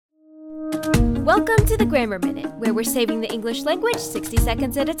Welcome to the Grammar Minute, where we're saving the English language 60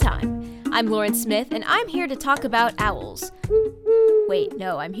 seconds at a time. I'm Lauren Smith, and I'm here to talk about owls. Wait,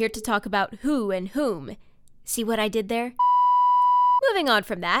 no, I'm here to talk about who and whom. See what I did there? Moving on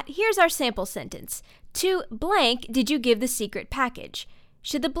from that, here's our sample sentence. To blank did you give the secret package?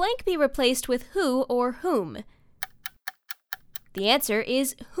 Should the blank be replaced with who or whom? The answer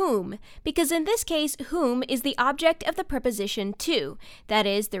is whom, because in this case, whom is the object of the preposition to, that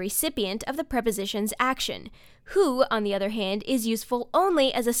is, the recipient of the preposition's action. Who, on the other hand, is useful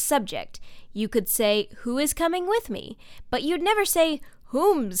only as a subject. You could say, who is coming with me? But you'd never say,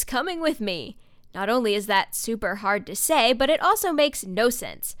 whom's coming with me? Not only is that super hard to say, but it also makes no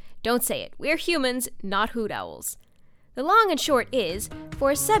sense. Don't say it. We're humans, not hoot owls. The long and short is,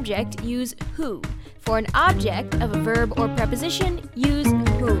 for a subject, use who. For an object of a verb or preposition, use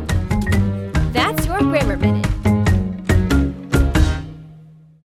whom. That's your Grammar Minute.